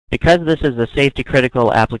Because this is a safety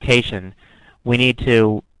critical application, we need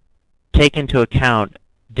to take into account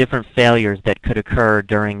different failures that could occur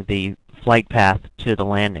during the flight path to the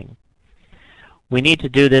landing. We need to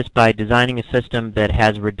do this by designing a system that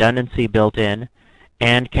has redundancy built in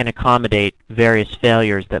and can accommodate various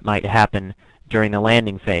failures that might happen during the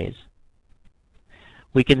landing phase.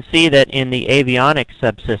 We can see that in the avionics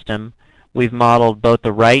subsystem, we've modeled both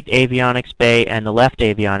the right avionics bay and the left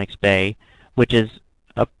avionics bay, which is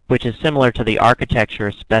similar to the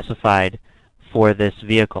architecture specified for this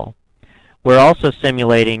vehicle. We're also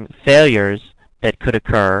simulating failures that could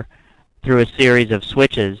occur through a series of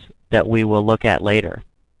switches that we will look at later.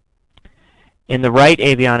 In the right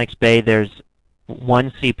avionics bay, there's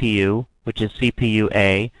one CPU, which is CPU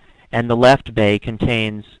A, and the left bay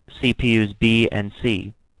contains CPUs B and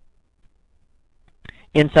C.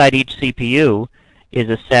 Inside each CPU is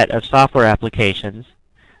a set of software applications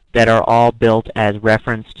that are all built as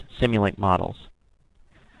referenced Simulink models.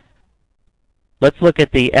 Let's look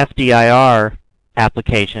at the FDIR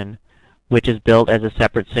application, which is built as a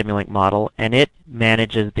separate Simulink model, and it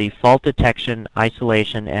manages the fault detection,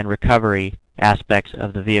 isolation, and recovery aspects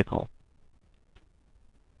of the vehicle.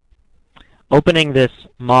 Opening this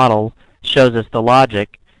model shows us the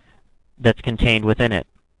logic that's contained within it.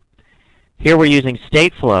 Here we're using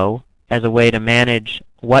state flow as a way to manage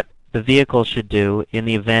what the vehicle should do in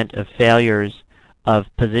the event of failures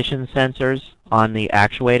of position sensors on the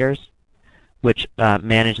actuators, which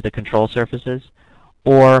manage the control surfaces,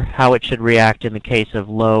 or how it should react in the case of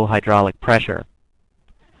low hydraulic pressure.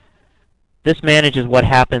 This manages what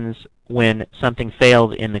happens when something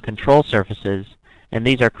fails in the control surfaces, and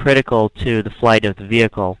these are critical to the flight of the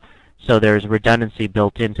vehicle, so there's redundancy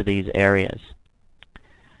built into these areas.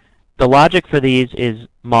 The logic for these is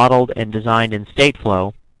modeled and designed in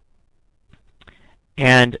stateflow,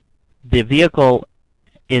 and the vehicle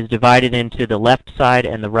is divided into the left side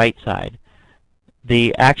and the right side.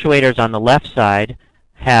 The actuators on the left side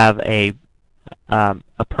have a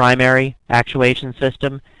primary actuation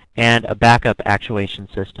system and a backup actuation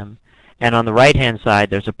system. And on the right-hand side,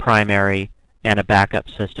 there's a primary and a backup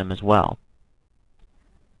system as well.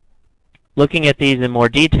 Looking at these in more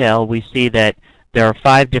detail, we see that there are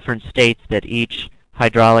 5 different states that each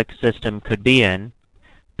hydraulic system could be in: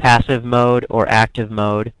 passive mode or active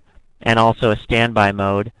mode, and also a standby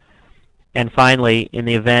mode. And finally, in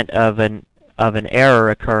the event of an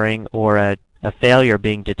error occurring or a failure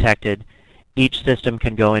being detected, each system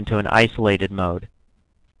can go into an isolated mode.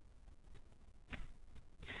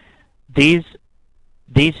 These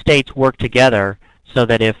states work together so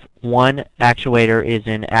that if one actuator is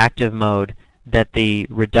in active mode, that the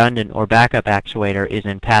redundant or backup actuator is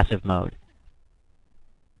in passive mode.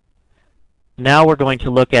 Now we're going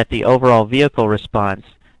to look at the overall vehicle response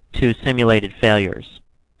to simulated failures.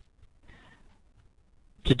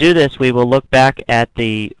 To do this, we will look back at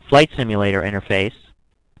the flight simulator interface,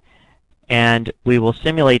 and we will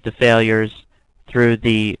simulate the failures through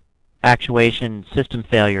the actuation system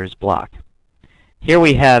failures block. Here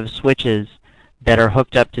we have switches that are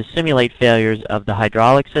hooked up to simulate failures of the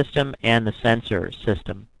hydraulic system and the sensor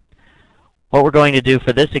system. What we're going to do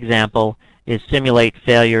for this example is simulate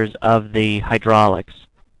failures of the hydraulics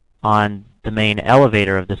on the main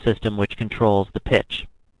elevator of the system, which controls the pitch.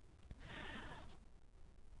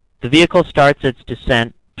 The vehicle starts its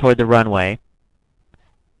descent toward the runway,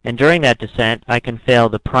 and during that descent I can fail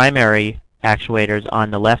the primary actuators on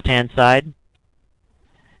the left-hand side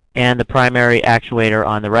and the primary actuator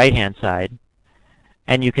on the right-hand side,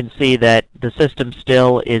 and you can see that the system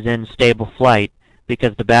still is in stable flight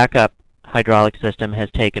because the backup hydraulic system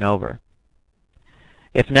has taken over.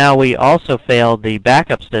 If now we also fail the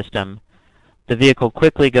backup system, the vehicle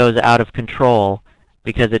quickly goes out of control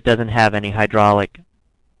because it doesn't have any hydraulic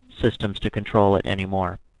systems to control it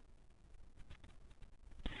anymore.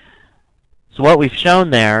 So what we've shown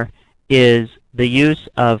there is the use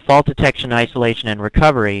of fault detection, isolation, and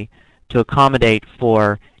recovery to accommodate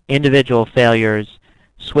for individual failures,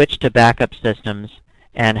 switch to backup systems,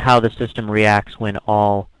 and how the system reacts when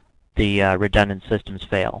all the redundant systems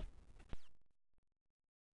fail.